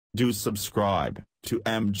Do subscribe to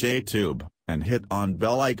MJTube and hit on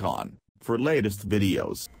bell icon for latest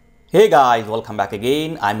videos. Hey guys, welcome back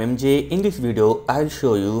again. I'm MJ. In this video, I'll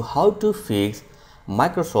show you how to fix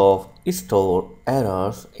Microsoft Store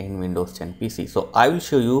errors in Windows 10 PC. So I will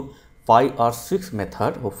show you 5 or 6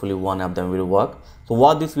 methods. Hopefully one of them will work. So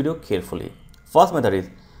watch this video carefully. First method is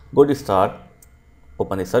go to Start,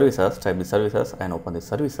 open the services, type the services and open the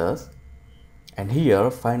services. And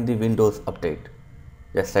here find the Windows Update.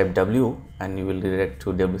 Just type W and you will redirect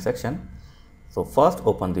to W section. So first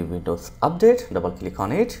open the Windows Update, double click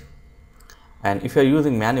on it. And if you are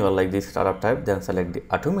using manual like this startup type, then select the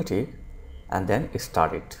automatic and then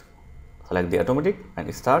start it. Select the automatic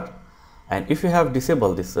and start. And if you have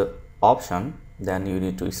disabled this option, then you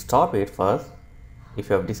need to stop it first. If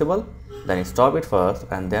you have disabled, then stop it first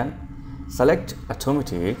and then select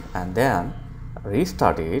automatic and then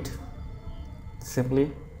restart it.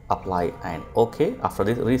 Simply apply and OK. After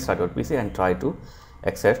this, restart your PC and try to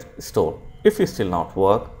access store. If it still not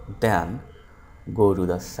work, then go to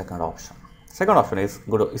the second option. Second option is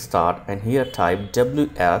go to Start and here type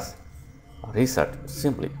WS reset.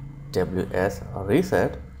 Simply WS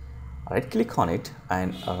reset. Right click on it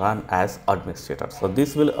and run as administrator. So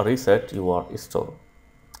this will reset your store.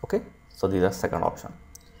 Okay. So this is the second option.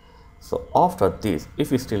 So after this,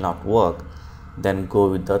 if it still not work, then go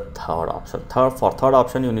with the third option. For third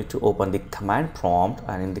option, you need to open the command prompt,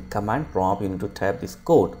 and in the command prompt you need to type this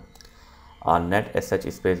code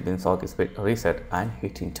netsh space winsock space reset and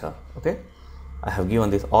hit enter. Okay, I have given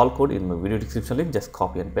this all code in my video description link. Just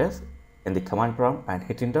copy and paste in the command prompt and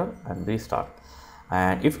hit enter and restart.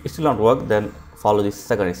 And if it still not work, then follow this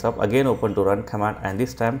second step. Again open to run command and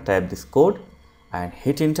this time type this code and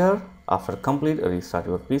hit enter. After complete, restart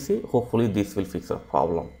your PC. Hopefully this will fix your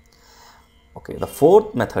problem. Okay, the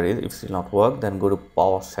fourth method is if it still not work, then go to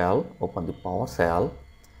Powershell, open the Powershell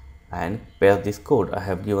and paste this code. I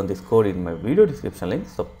have given this code in my video description link.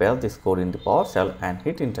 So paste this code in the Powershell and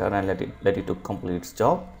hit enter and let it to complete its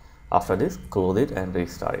job. After this, close it and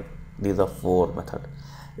restart it. These are 4 methods.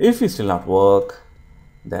 If it still not work,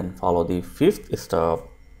 then follow the fifth step.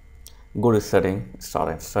 Go to setting, start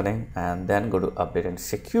and setting, and then go to update and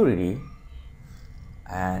security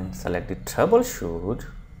and select the troubleshoot.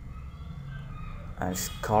 And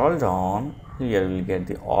scroll down. Here you will get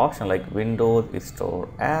the option like Windows Store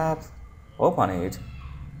Apps. Open it,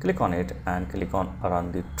 click on it and click on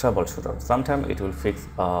Run the troubleshooter. Sometimes it will fix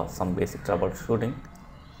some basic troubleshooting,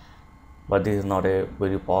 but this is not a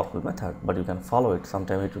very powerful method, but you can follow it.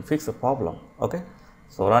 Sometimes it will fix the problem. Okay,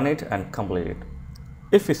 so run it and complete it.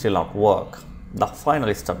 If it still not work, the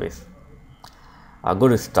final step is go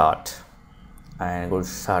to Start and go to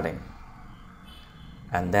Setting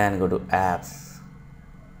and then go to Apps.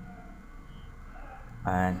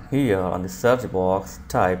 And here on the search box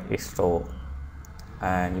type Store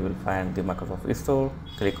and you will find the Microsoft Store.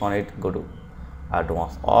 Click on it, go to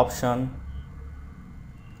advanced option.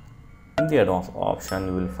 In the advanced option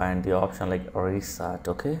you will find the option like reset.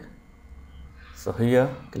 Okay, so here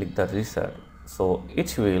click the reset, so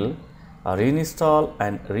it will reinstall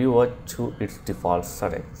and revert to its default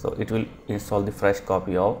setting. So it will install the fresh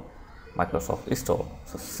copy of Microsoft Store.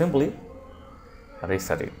 So simply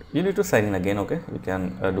reset it. You need to sign in again. Okay, you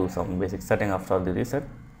can do some basic setting after the reset.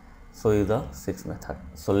 So is the 6th method.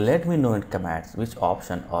 So let me know in comments which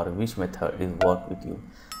option or which method is work with you.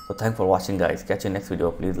 So thanks for watching guys. Catch you next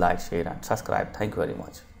video. Please like, share and subscribe. Thank you very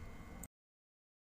much.